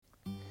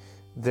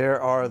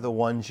There are the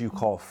ones you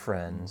call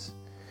friends.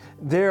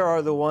 There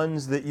are the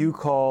ones that you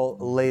call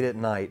late at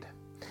night.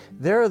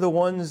 There are the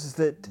ones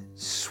that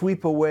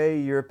sweep away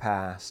your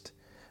past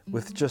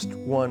with just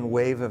one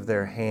wave of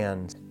their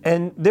hand.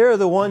 And there are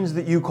the ones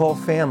that you call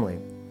family,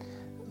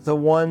 the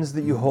ones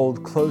that you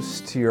hold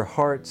close to your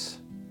hearts.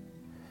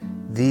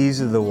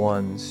 These are the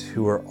ones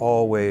who are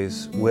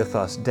always with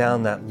us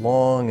down that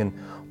long and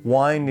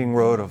winding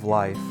road of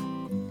life.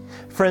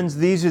 Friends,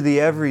 these are the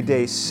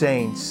everyday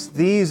saints.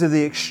 These are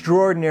the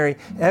extraordinary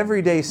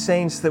everyday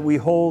saints that we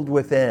hold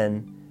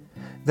within.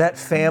 That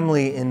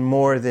family in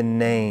more than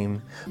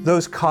name.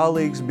 Those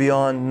colleagues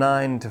beyond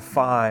 9 to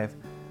 5.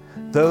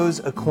 Those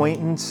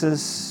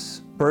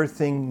acquaintances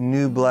birthing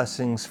new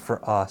blessings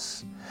for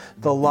us.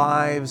 The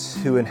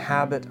lives who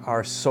inhabit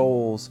our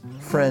souls.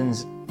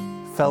 Friends,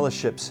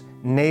 fellowships,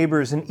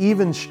 neighbors, and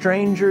even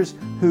strangers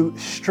who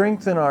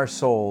strengthen our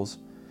souls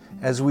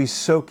as we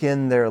soak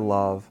in their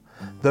love.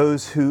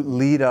 Those who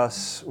lead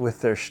us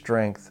with their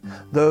strength,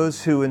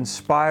 those who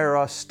inspire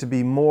us to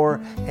be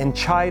more and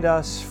chide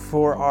us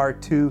for our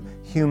too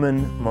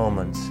human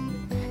moments.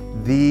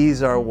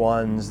 These are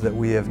ones that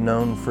we have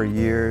known for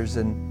years,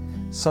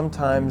 and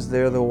sometimes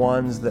they're the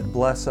ones that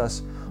bless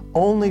us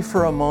only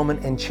for a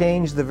moment and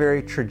change the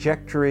very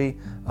trajectory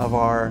of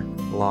our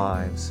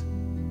lives.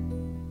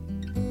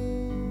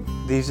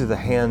 These are the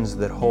hands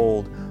that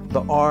hold,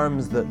 the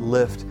arms that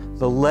lift,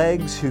 the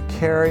legs who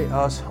carry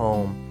us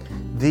home.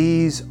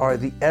 These are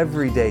the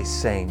everyday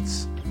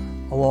saints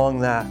along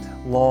that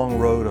long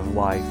road of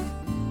life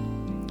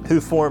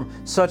who form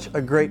such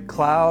a great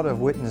cloud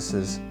of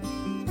witnesses.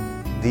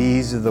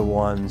 These are the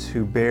ones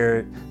who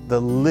bear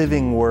the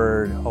living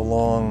word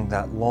along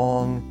that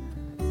long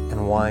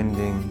and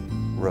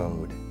winding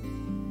road.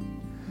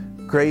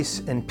 Grace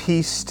and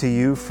peace to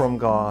you from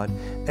God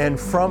and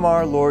from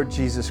our Lord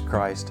Jesus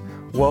Christ.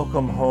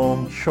 Welcome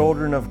home,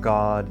 children of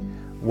God.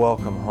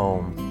 Welcome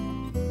home.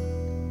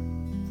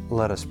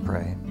 Let us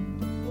pray.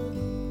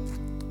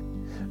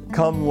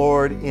 Come,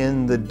 Lord,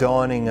 in the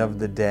dawning of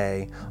the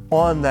day,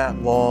 on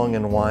that long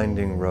and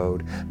winding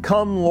road.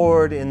 Come,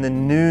 Lord, in the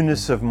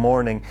newness of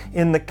morning,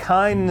 in the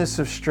kindness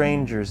of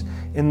strangers,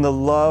 in the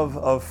love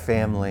of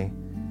family,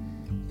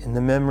 in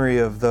the memory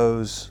of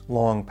those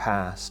long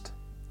past.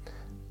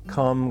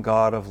 Come,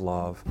 God of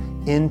love,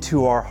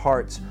 into our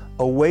hearts,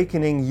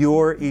 awakening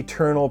your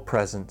eternal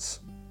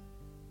presence.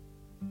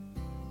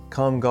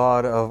 Come,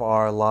 God of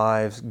our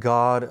lives,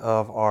 God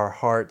of our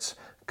hearts.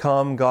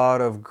 Come, God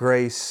of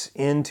grace,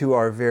 into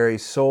our very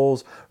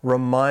souls,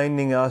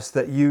 reminding us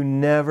that you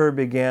never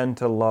began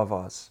to love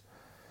us.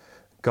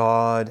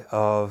 God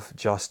of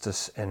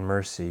justice and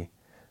mercy,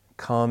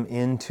 come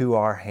into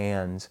our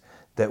hands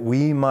that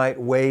we might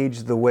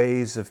wage the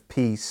ways of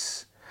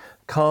peace.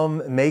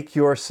 Come, make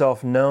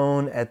yourself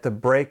known at the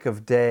break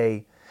of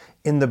day,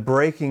 in the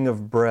breaking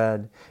of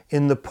bread,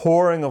 in the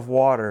pouring of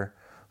water.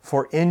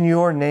 For in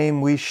your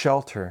name we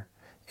shelter,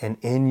 and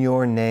in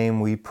your name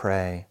we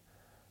pray.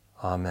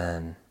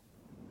 Amen.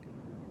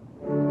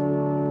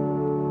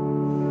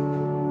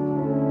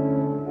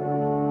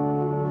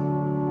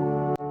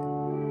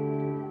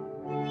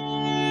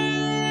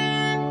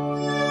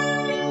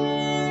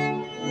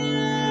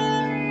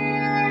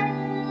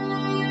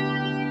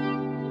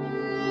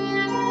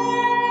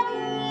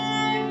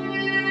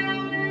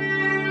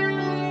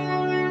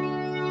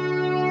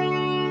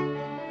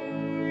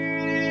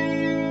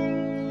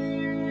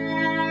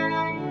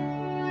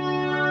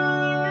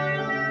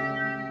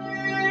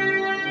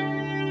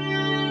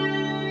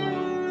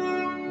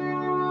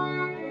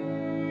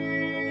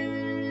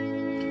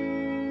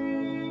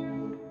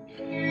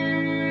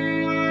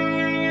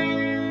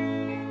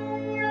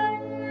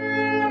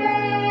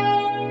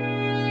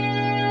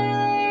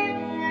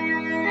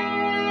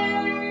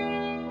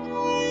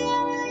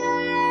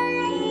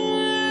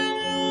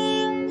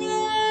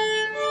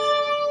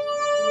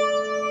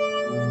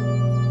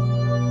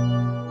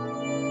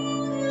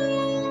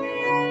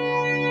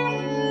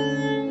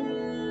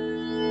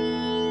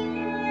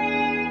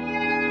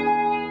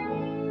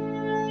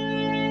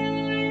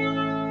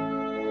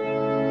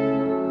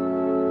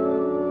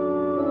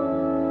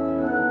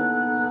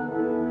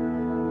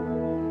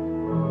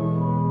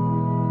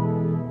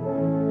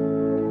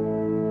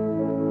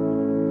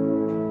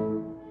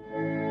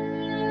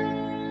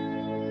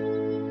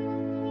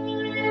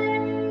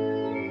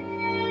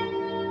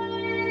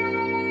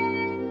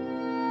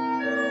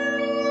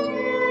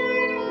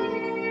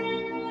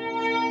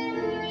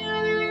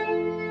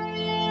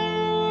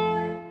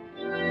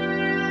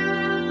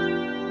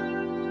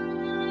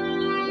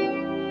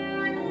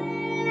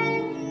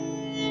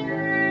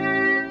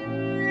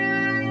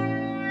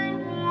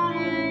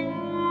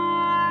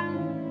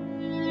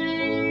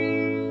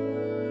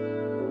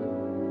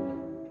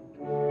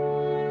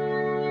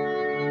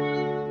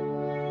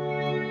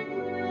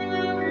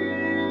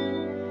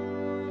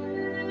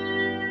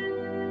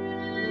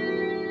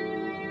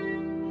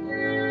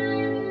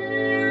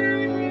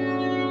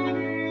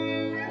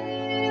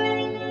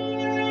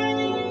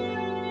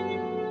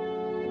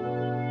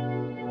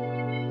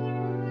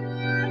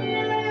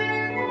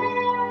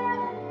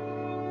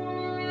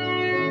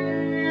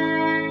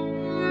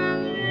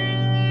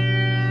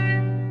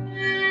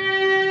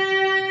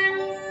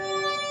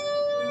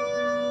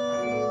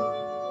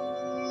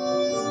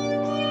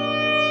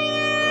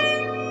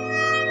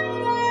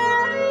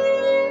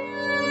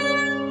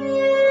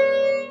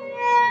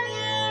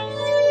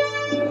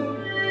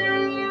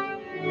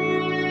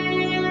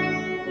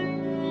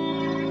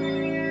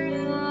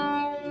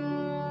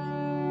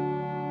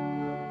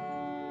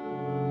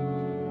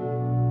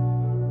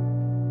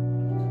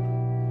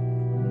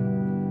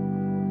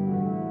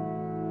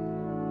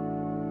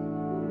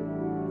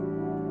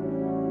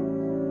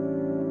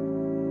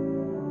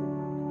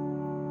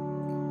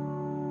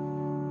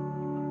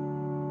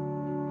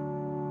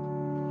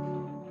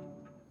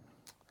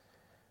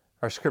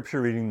 Our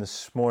scripture reading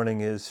this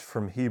morning is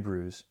from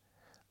Hebrews.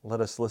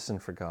 Let us listen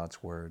for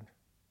God's word.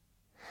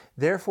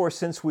 Therefore,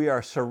 since we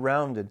are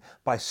surrounded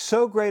by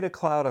so great a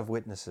cloud of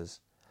witnesses,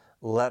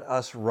 let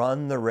us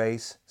run the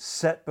race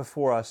set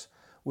before us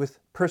with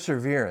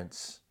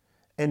perseverance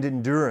and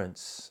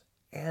endurance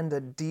and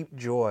a deep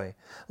joy.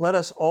 Let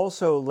us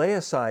also lay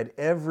aside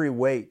every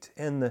weight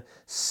and the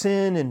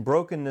sin and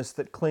brokenness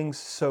that clings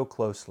so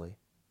closely.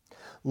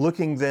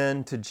 Looking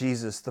then to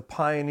Jesus, the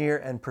pioneer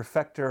and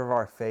perfecter of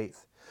our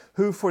faith,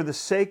 who for the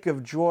sake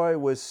of joy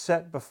was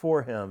set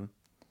before him,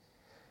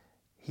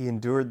 he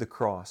endured the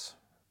cross,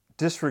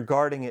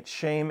 disregarding its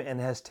shame, and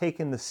has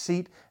taken the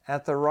seat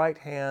at the right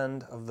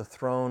hand of the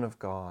throne of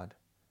God.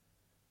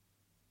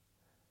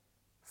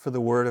 For the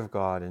word of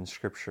God in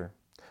Scripture,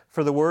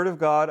 for the word of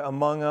God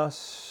among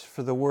us,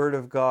 for the word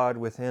of God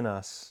within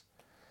us,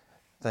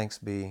 thanks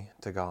be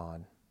to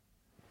God.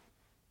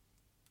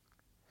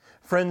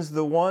 Friends,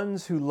 the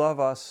ones who love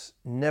us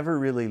never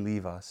really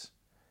leave us.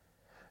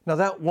 Now,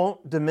 that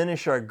won't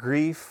diminish our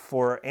grief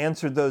or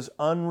answer those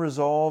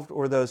unresolved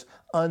or those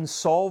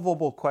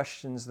unsolvable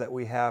questions that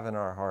we have in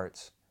our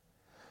hearts.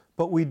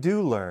 But we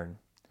do learn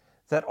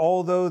that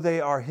although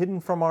they are hidden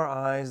from our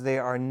eyes, they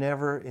are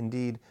never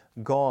indeed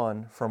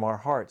gone from our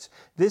hearts.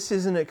 This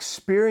is an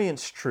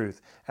experienced truth,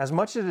 as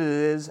much as it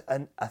is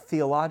a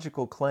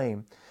theological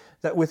claim,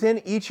 that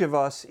within each of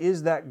us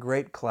is that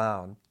great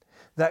cloud,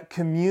 that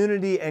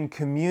community and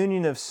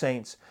communion of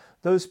saints,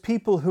 those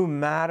people who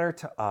matter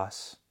to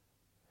us.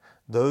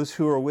 Those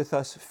who are with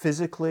us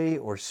physically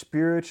or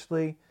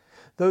spiritually,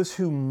 those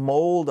who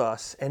mold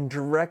us and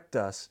direct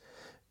us,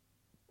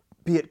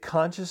 be it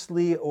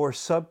consciously or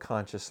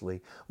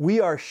subconsciously. We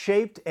are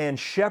shaped and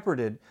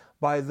shepherded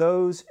by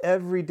those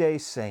everyday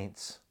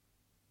saints.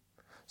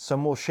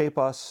 Some will shape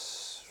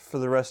us for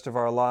the rest of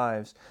our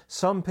lives.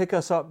 Some pick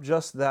us up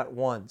just that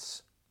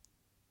once.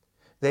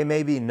 They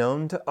may be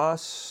known to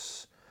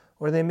us,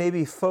 or they may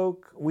be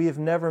folk we have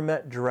never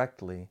met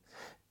directly.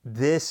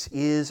 This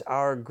is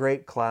our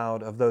great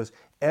cloud of those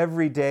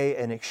everyday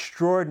and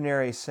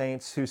extraordinary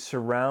saints who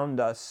surround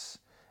us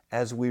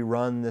as we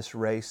run this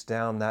race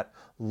down that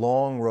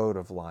long road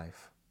of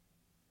life.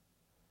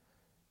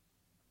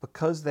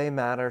 Because they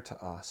matter to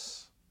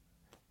us,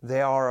 they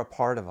are a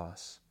part of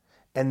us,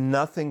 and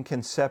nothing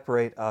can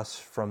separate us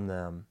from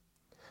them.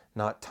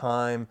 Not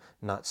time,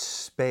 not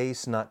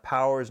space, not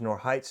powers, nor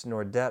heights,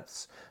 nor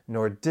depths,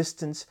 nor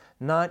distance,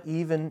 not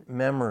even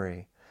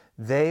memory.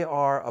 They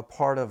are a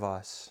part of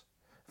us,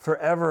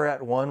 forever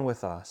at one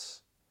with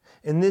us.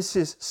 And this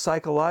is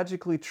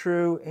psychologically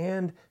true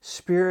and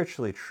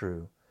spiritually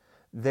true.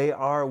 They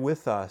are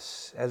with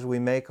us as we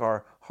make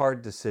our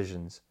hard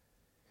decisions,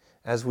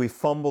 as we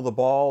fumble the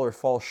ball or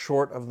fall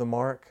short of the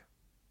mark.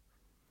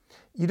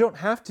 You don't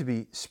have to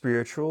be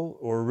spiritual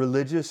or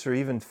religious or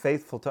even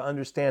faithful to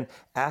understand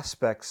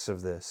aspects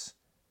of this.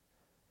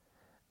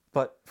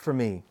 But for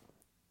me,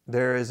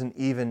 there is an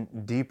even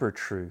deeper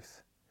truth.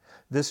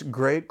 This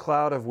great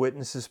cloud of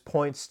witnesses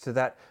points to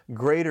that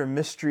greater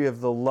mystery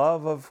of the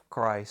love of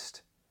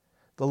Christ,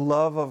 the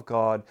love of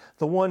God,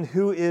 the one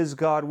who is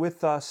God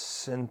with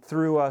us and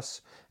through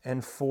us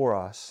and for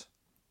us.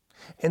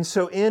 And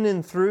so in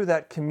and through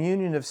that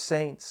communion of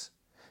saints,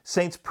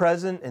 saints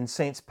present and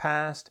saints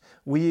past,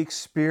 we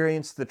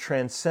experience the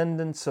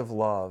transcendence of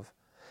love.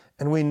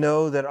 And we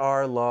know that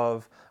our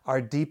love, our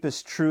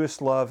deepest,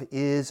 truest love,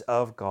 is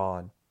of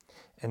God.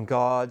 And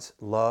God's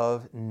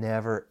love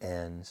never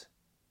ends.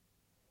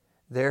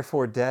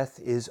 Therefore, death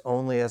is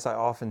only, as I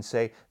often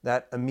say,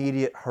 that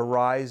immediate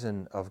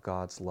horizon of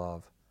God's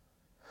love.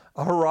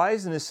 A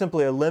horizon is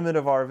simply a limit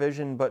of our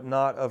vision, but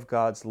not of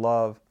God's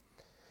love.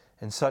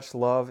 And such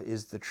love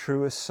is the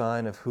truest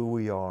sign of who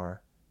we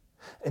are.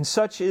 And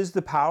such is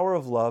the power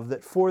of love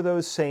that for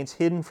those saints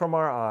hidden from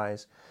our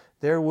eyes,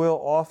 there will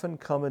often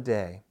come a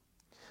day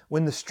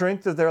when the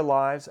strength of their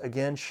lives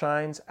again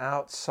shines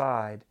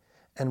outside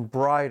and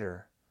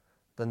brighter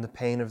than the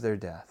pain of their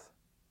death.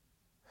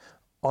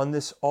 On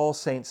this All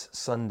Saints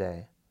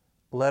Sunday,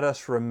 let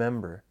us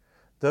remember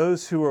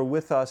those who are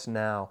with us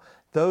now,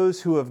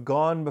 those who have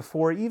gone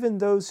before, even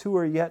those who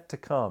are yet to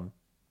come.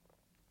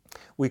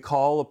 We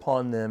call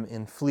upon them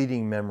in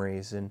fleeting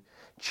memories, in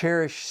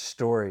cherished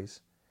stories,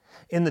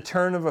 in the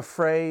turn of a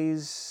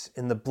phrase,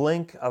 in the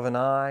blink of an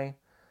eye,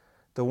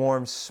 the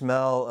warm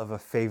smell of a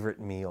favorite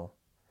meal.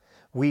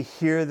 We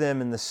hear them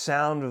in the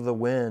sound of the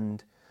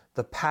wind,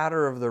 the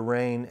patter of the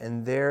rain,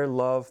 and their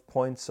love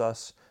points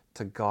us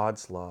to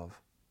God's love.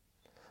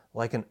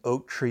 Like an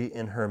oak tree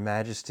in her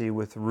majesty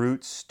with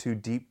roots too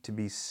deep to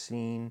be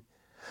seen,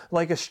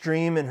 like a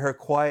stream in her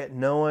quiet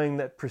knowing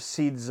that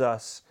precedes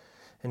us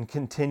and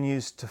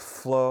continues to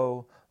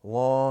flow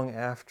long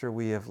after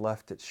we have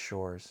left its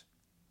shores.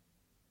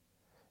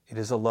 It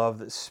is a love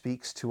that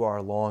speaks to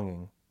our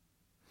longing.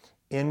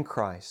 In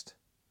Christ,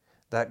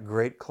 that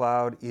great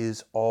cloud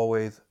is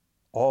always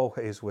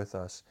with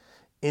us.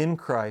 In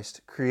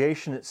Christ,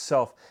 creation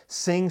itself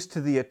sings to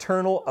the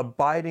eternal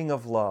abiding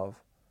of love.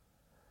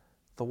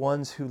 The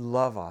ones who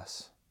love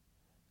us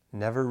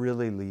never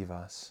really leave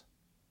us.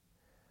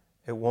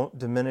 It won't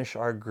diminish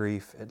our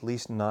grief, at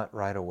least not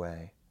right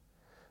away.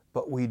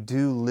 But we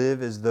do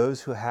live as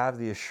those who have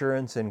the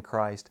assurance in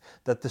Christ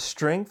that the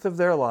strength of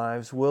their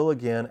lives will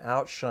again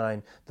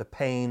outshine the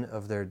pain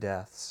of their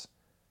deaths.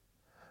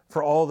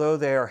 For although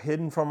they are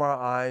hidden from our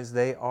eyes,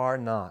 they are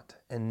not,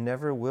 and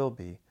never will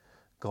be,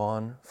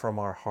 gone from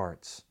our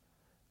hearts.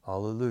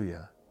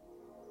 Alleluia.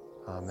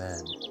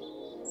 Amen.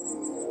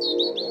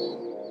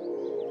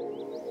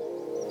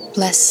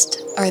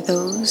 Blessed are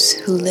those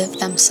who live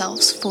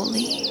themselves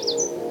fully,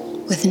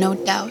 with no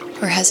doubt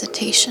or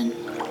hesitation,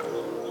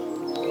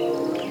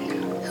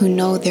 who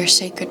know their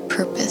sacred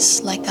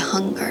purpose like a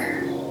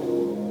hunger.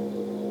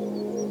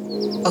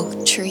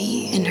 Oak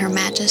tree in her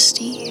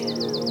majesty,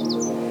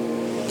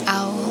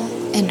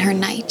 owl in her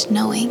night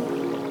knowing,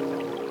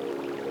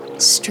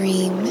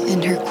 stream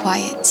in her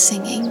quiet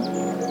singing,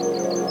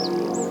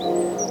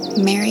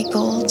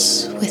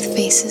 marigolds with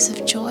faces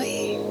of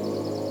joy.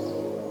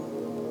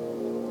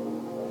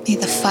 May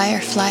the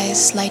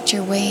fireflies light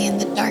your way in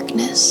the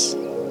darkness.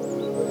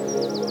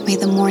 May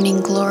the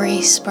morning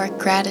glory spark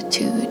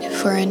gratitude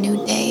for a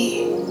new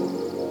day.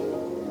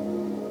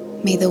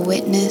 May the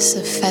witness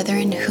of feather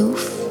and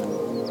hoof,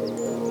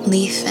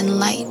 leaf and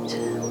light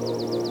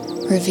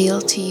reveal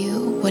to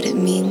you what it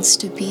means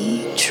to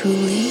be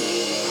truly,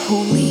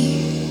 wholly,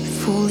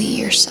 fully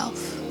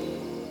yourself,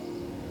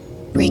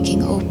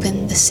 breaking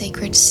open the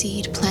sacred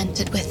seed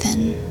planted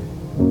within.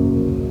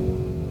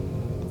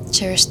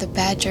 Cherish the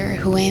badger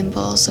who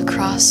ambles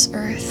across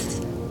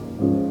earth,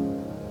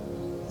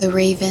 the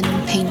raven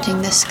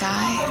painting the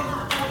sky,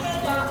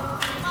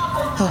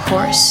 the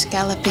horse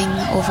galloping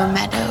over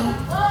meadow.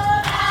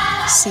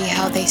 See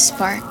how they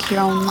spark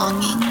your own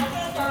longing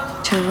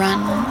to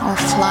run or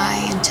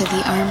fly into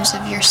the arms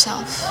of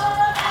yourself,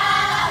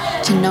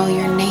 to know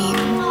your name,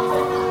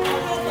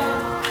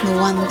 the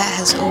one that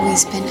has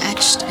always been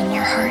etched in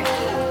your heart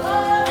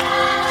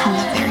from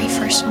the very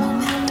first moment.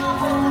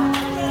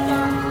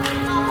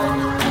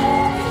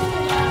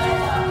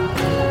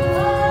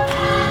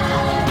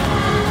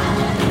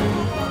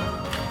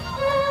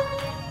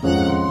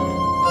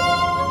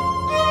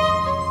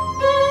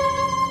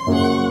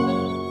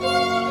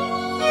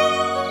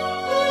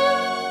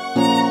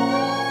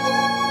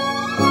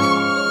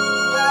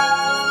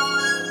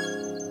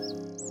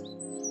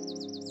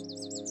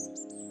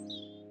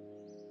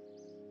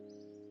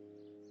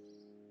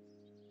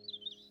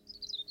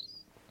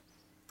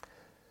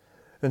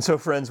 And so,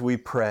 friends, we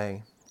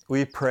pray.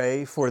 We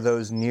pray for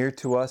those near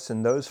to us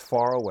and those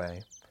far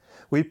away.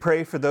 We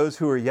pray for those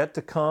who are yet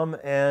to come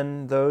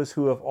and those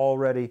who have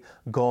already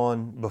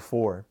gone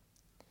before.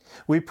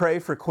 We pray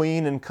for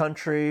Queen and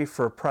country,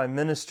 for prime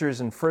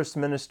ministers and first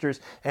ministers,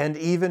 and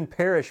even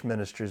parish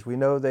ministers. We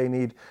know they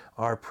need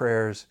our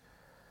prayers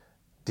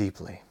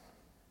deeply.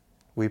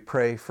 We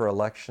pray for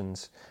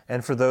elections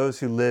and for those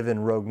who live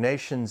in rogue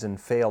nations and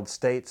failed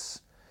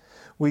states.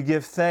 We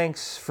give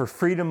thanks for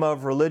freedom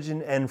of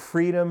religion and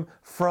freedom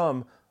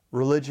from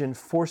religion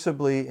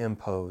forcibly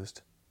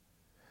imposed.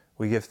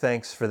 We give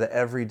thanks for the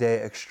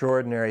everyday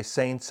extraordinary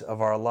saints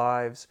of our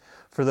lives,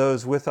 for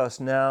those with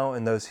us now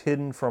and those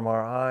hidden from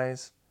our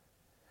eyes.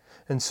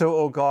 And so,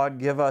 O God,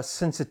 give us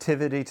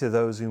sensitivity to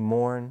those who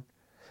mourn,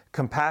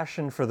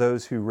 compassion for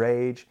those who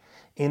rage,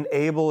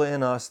 enable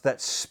in us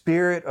that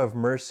spirit of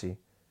mercy,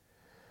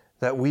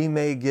 that we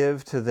may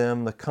give to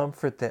them the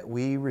comfort that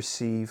we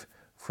receive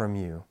from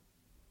you.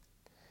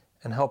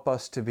 And help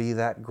us to be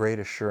that great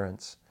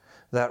assurance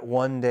that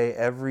one day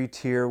every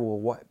tear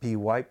will be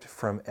wiped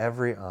from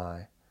every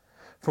eye.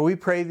 For we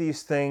pray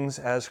these things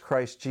as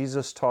Christ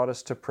Jesus taught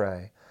us to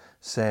pray,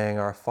 saying,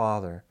 Our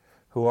Father,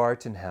 who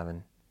art in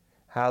heaven,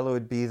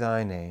 hallowed be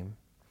thy name.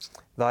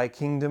 Thy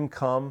kingdom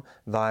come,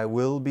 thy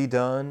will be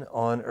done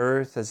on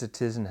earth as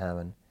it is in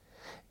heaven.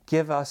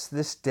 Give us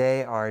this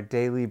day our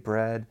daily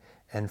bread,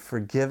 and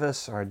forgive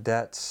us our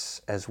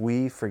debts as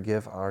we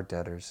forgive our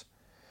debtors.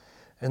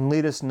 And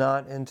lead us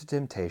not into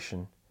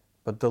temptation,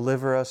 but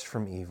deliver us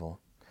from evil.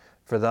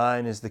 For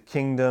thine is the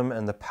kingdom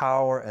and the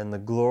power and the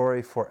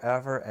glory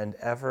forever and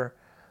ever.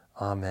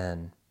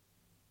 Amen.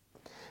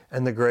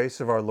 And the grace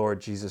of our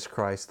Lord Jesus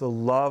Christ, the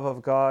love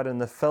of God,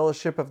 and the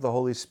fellowship of the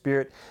Holy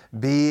Spirit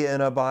be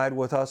and abide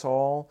with us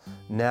all,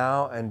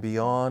 now and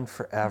beyond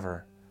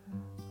forever.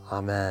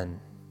 Amen.